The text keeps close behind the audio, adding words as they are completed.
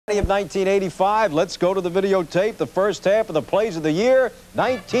Of 1985, let's go to the videotape, the first half of the plays of the year,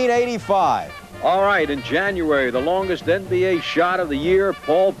 1985. All right, in January, the longest NBA shot of the year,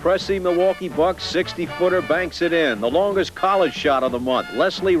 Paul Pressey, Milwaukee Bucks, 60-footer, banks it in. The longest college shot of the month,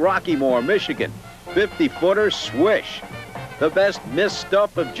 Leslie Rockymore, Michigan, 50-footer, swish. The best missed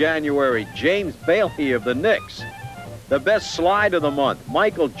stuff of January, James Bailey of the Knicks. The best slide of the month,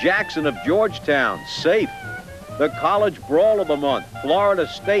 Michael Jackson of Georgetown, safe. The college brawl of the month, Florida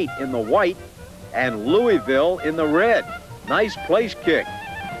State in the white and Louisville in the red. Nice place kick.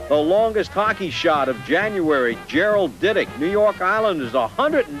 The longest hockey shot of January, Gerald Diddick, New York Islanders,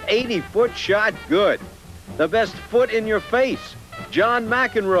 180-foot shot, good. The best foot in your face, John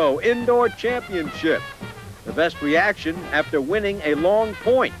McEnroe, indoor championship. The best reaction after winning a long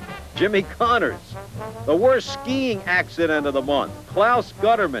point, Jimmy Connors. The worst skiing accident of the month, Klaus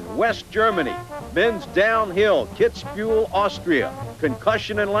Gutterman, West Germany. Men's downhill, Kitzbühel, Austria.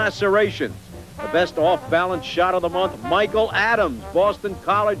 Concussion and lacerations. The best off-balance shot of the month, Michael Adams, Boston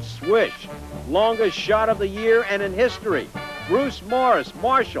College swish. Longest shot of the year and in history, Bruce Morris,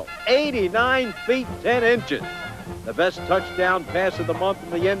 Marshall, 89 feet 10 inches. The best touchdown pass of the month in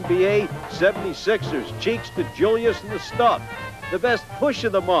the NBA, 76ers, cheeks to Julius and the stuff. The best push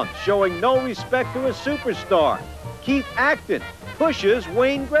of the month, showing no respect to a superstar, Keith Acton pushes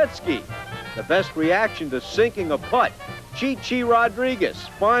Wayne Gretzky. The best reaction to sinking a putt, Chi-Chi Rodriguez,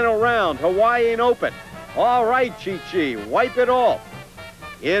 final round, Hawaiian Open. All right, Chi-Chi, wipe it off.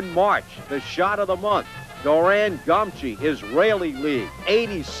 In March, the shot of the month, Doran Gomchi, Israeli League,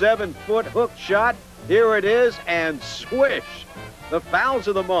 87-foot hook shot. Here it is, and swish. The fouls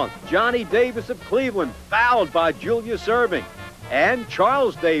of the month, Johnny Davis of Cleveland, fouled by Julius Erving. And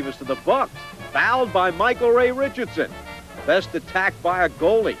Charles Davis of the Bucks, fouled by Michael Ray Richardson. Best attack by a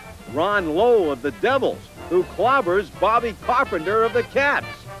goalie, Ron Lowe of the Devils, who clobbers Bobby Carpenter of the Caps.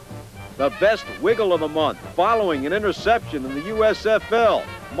 The best wiggle of the month, following an interception in the USFL,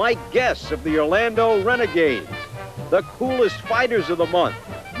 Mike Guess of the Orlando Renegades. The coolest fighters of the month,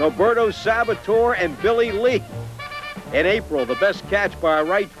 Noberto Sabator and Billy Lee. In April, the best catch by a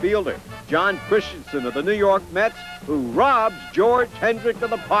right fielder, John Christensen of the New York Mets, who robs George Hendrick of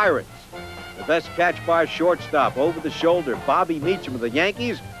the Pirates. The best catch by a shortstop, over the shoulder, Bobby Meacham of the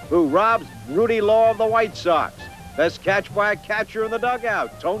Yankees, who robs Hrudey Law of the White Sox. Best catch by a catcher in the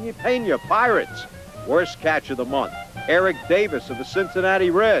dugout, Tony Pena, Pirates. Worst catch of the month, Eric Davis of the Cincinnati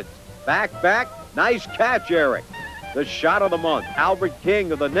Reds. Back, nice catch, Eric. The shot of the month, Albert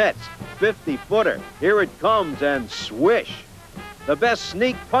King of the Nets, 50-footer. Here it comes, and swish. The best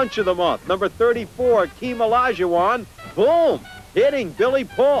sneak punch of the month, number 34, Hakeem Olajuwon, boom, hitting Billy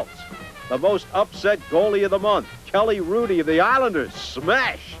Paultz. The most upset goalie of the month, Kelly Hrudey of the Islanders,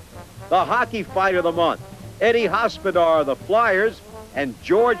 smash. The hockey fight of the month, Eddie Hospodar of the Flyers and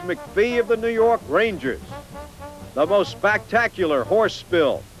George McPhee of the New York Rangers. The most spectacular horse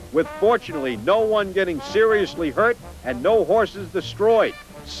spill, with fortunately no one getting seriously hurt and no horses destroyed.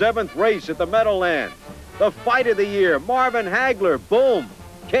 7th race at the Meadowlands. The fight of the year, Marvin Hagler, boom,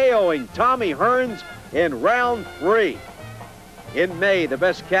 KOing Tommy Hearns in round 3. In May, the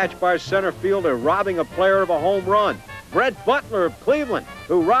best catch by a center fielder, robbing a player of a home run, Brett Butler of Cleveland,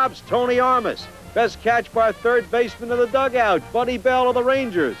 who robs Tony Armas. Best catch by a third baseman of the dugout, Buddy Bell of the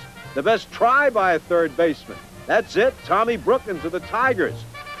Rangers. The best try by a third baseman, that's it, Tommy Brookins of the Tigers.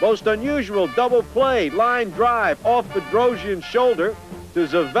 Most unusual double play, line drive off Bedrosian's shoulder to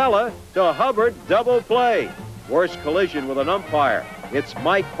Zavella to Hubbard, double play. Worst collision with an umpire, it's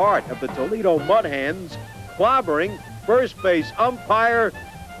Mike Hart of the Toledo Mud Hens clobbering first base umpire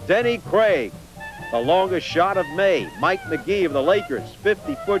Denny Cregg. The longest shot of May, Mike McGee of the Lakers,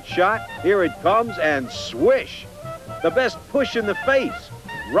 50-foot shot. Here it comes, and swish. The best push in the face,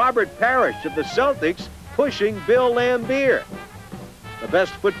 Robert Parish of the Celtics pushing Bill Laimbeer. The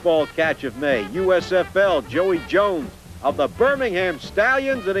best football catch of May, USFL, Joey Jones of the Birmingham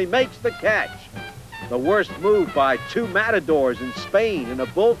Stallions, and he makes the catch. The worst move by 2 matadors in Spain in a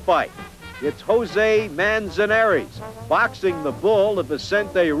bullfight. It's Jose Manzanares boxing the bull of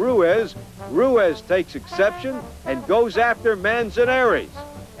Vicente Ruiz. Ruiz takes exception and goes after Manzanares.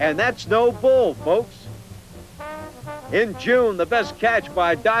 And that's no bull, folks. In June, the best catch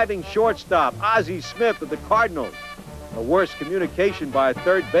by a diving shortstop, Ozzie Smith of the Cardinals. The worst communication by a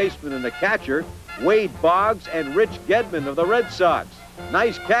third baseman and a catcher, Wade Boggs and Rich Gedman of the Red Sox.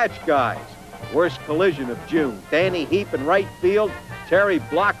 Nice catch, guys. Worst collision of June, Danny Heap in right field, Terry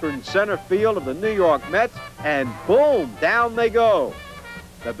Blocker in center field of the New York Mets, and boom, down they go.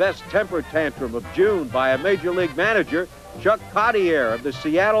 The best temper tantrum of June by a Major League manager, Chuck Cottier of the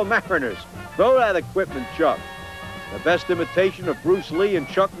Seattle Mariners. Throw that equipment, Chuck. The best imitation of Bruce Lee and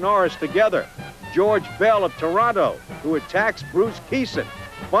Chuck Norris together. George Bell of Toronto, who attacks Bruce Keeson,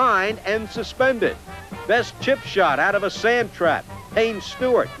 fined and suspended. Best chip shot out of a sand trap. Payne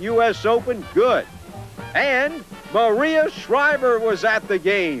Stewart, U.S. Open, good. And Maria Shriver was at the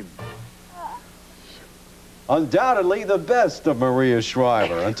game. Undoubtedly the best of Maria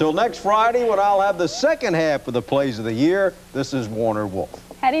Shriver. Until next Friday, when I'll have the second half of the plays of the year, this is Warner Wolf.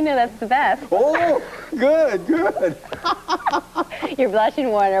 How do you know that's the best? Oh, good, good. You're blushing,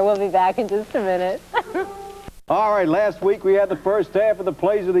 Warner. We'll be back in just a minute. All right, last week we had the first half of the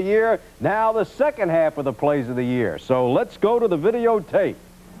plays of the year. Now the second half of the plays of the year. So let's go to the videotape.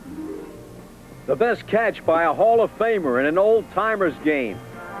 The best catch by a Hall of Famer in an old-timers game.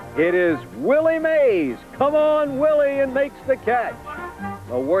 It is Willie Mays. Come on, Willie, and makes the catch.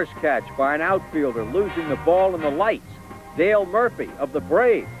 The worst catch by an outfielder losing the ball in the lights. Dale Murphy of the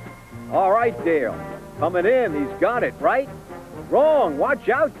Braves. All right, Dale. Coming in, he's got it, right? Wrong. Watch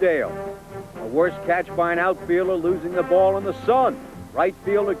out, Dale. The worst catch by an outfielder losing the ball in the sun. Right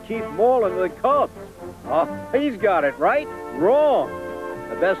fielder Keith Moreland of the Cubs. He's got it, right? Wrong.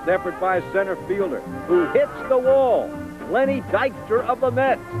 The best effort by a center fielder who hits the wall. Lenny Dykstra of the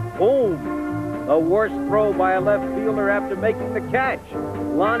Mets. Boom. The worst throw by a left fielder after making the catch.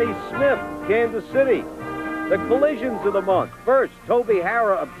 Lonnie Smith, Kansas City. The collisions of the month. First, Toby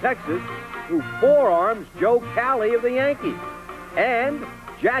Harrah of Texas, who forearms Joe Cali of the Yankees. And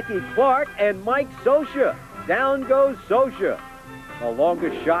Jackie Clark and Mike Scioscia. Down goes Scioscia. The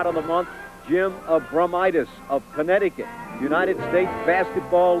longest shot of the month, Jim Abramitis of Connecticut. United States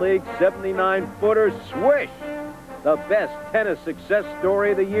Basketball League 79-footer swish. The best tennis success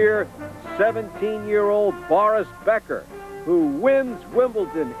story of the year, 17-year-old Boris Becker, who wins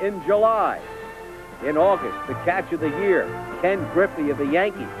Wimbledon in July. In August, the catch of the year, Ken Griffey of the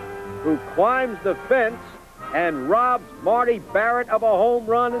Yankees, who climbs the fence and robs Marty Barrett of a home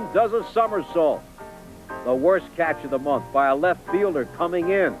run and does a somersault. The worst catch of the month by a left fielder coming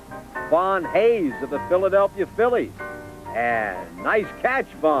in, Von Hayes of the Philadelphia Phillies. And nice catch,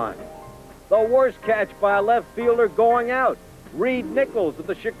 Von. The worst catch by a left fielder going out, Reed Nichols of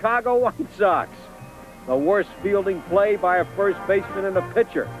the Chicago White Sox. The worst fielding play by a first baseman and a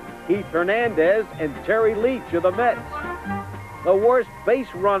pitcher, Keith Hernandez and Terry Leach of the Mets. The worst base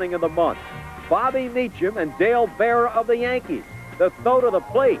running of the month, Bobby Meacham and Dale Berra of the Yankees. The throw to the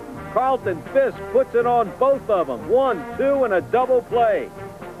plate, Carlton Fisk puts it on both of them. 1-2 and a double play.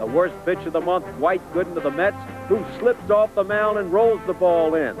 The worst pitch of the month, Dwight Gooden of the Mets, who slips off the mound and rolls the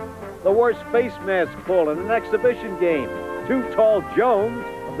ball in. The worst face mask pull in an exhibition game, Too Tall Jones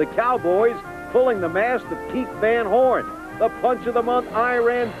of the Cowboys pulling the mask of Keith Van Horn. The punch of the month,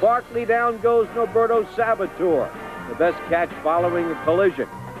 Iran Barkley. Down goes Norberto Salvatore. The best catch following a collision,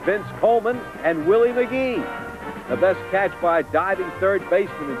 Vince Coleman and Willie McGee. The best catch by a diving third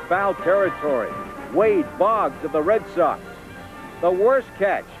baseman in foul territory, Wade Boggs of the Red Sox. The worst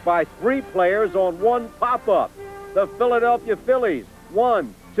catch by three players on one pop-up, the Philadelphia Phillies.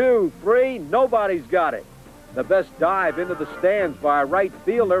 1, 2, 3, nobody's got it. The best dive into the stands by a right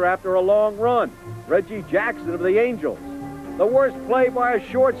fielder after a long run, Reggie Jackson of the Angels. The worst play by a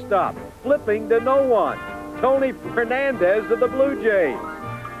shortstop, flipping to no one, Tony Fernandez of the Blue Jays.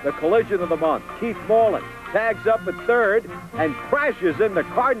 The collision of the month, Keith Moreland tags up at third and crashes into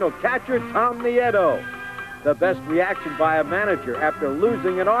Cardinal catcher Tom Nieto. The best reaction by a manager after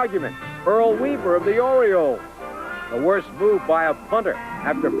losing an argument, Earl Weaver of the Orioles. The worst move by a punter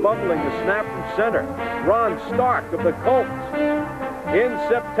after fumbling the snap from center, Rohn Stark of the Colts. In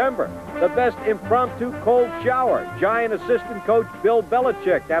September, the best impromptu cold shower, Giant assistant coach Bill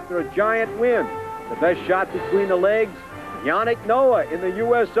Belichick after a Giant win. The best shot between the legs, Yannick Noah in the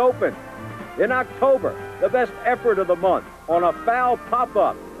U.S. Open. In October, the best effort of the month on a foul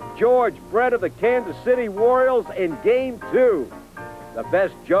pop-up, George Brett of the Kansas City Royals in Game 2. The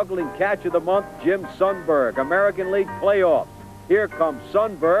best juggling catch of the month, Jim Sundberg, American League playoffs. Here comes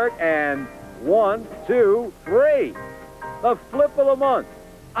Sundberg, and 1, 2, 3. The flip of the month,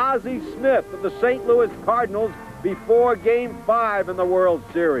 Ozzie Smith of the St. Louis Cardinals before Game 5 in the World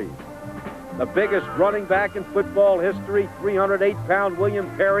Series. The biggest running back in football history, 308-pound William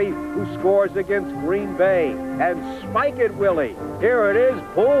Perry, who scores against Green Bay. And Spike It Willie. Here it is,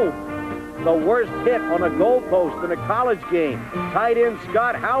 boom. The worst hit on a goalpost in a college game, tight end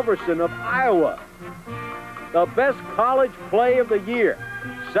Scott Helverson of Iowa. The best college play of the year,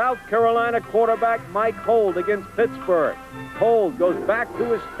 South Carolina quarterback Mike Hold against Pittsburgh. Hold goes back to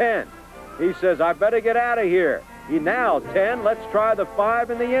his 10. He says, I better get out of here. He now 10, let's try the 5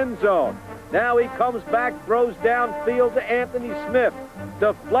 in the end zone. Now he comes back, throws downfield to Anthony Smith.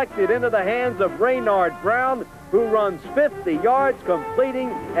 Deflected into the hands of Raynard Brown. who runs 50 yards, completing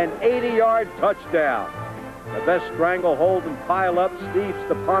an 80-yard touchdown. The best stranglehold and pile-up, Steve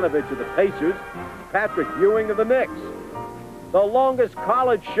Stepanovich of the Pacers, Patrick Ewing of the Knicks. The longest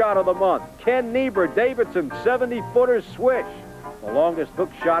college shot of the month, Ken Niebuhr, Davidson, 70-footer swish. The longest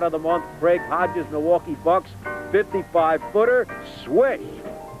hook shot of the month, Craig Hodges, Milwaukee Bucks, 55-footer swish.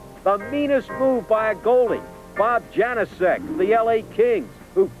 The meanest move by a goalie, Bob Janasek of the LA Kings,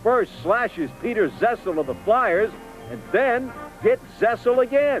 who first slashes Peter Zessel of the Flyers and then hits Zessel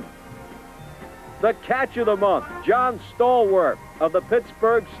again. The catch of the month, John Stallworth of the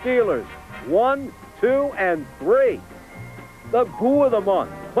Pittsburgh Steelers, 1, 2, and 3. The boo of the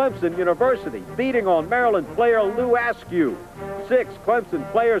month, Clemson University, beating on Maryland player Lou Askew. 6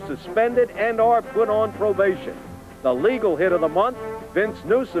 Clemson players suspended and or put on probation. The legal hit of the month, Vince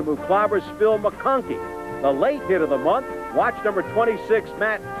Newsom, who clobbers Phil McConkey. The late hit of the month, watch number 26,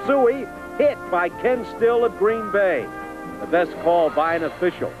 Matt Suey, hit by Ken Still of Green Bay. The best call by an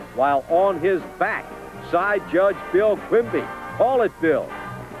official, while on his back, side judge Bill Quimby. Call it, Bill.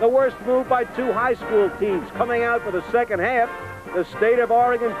 The worst move by 2 high school teams coming out for the second half, the State of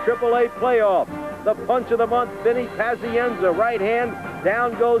Oregon AAA playoffs. The punch of the month, Vinny Pazienza, right hand,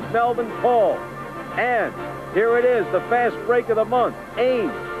 down goes Melvin Paul. And here it is, the fast break of the month,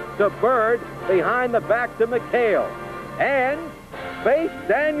 Ames to Bird, behind the back to McHale. And Faith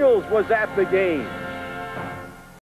Daniels was at the game.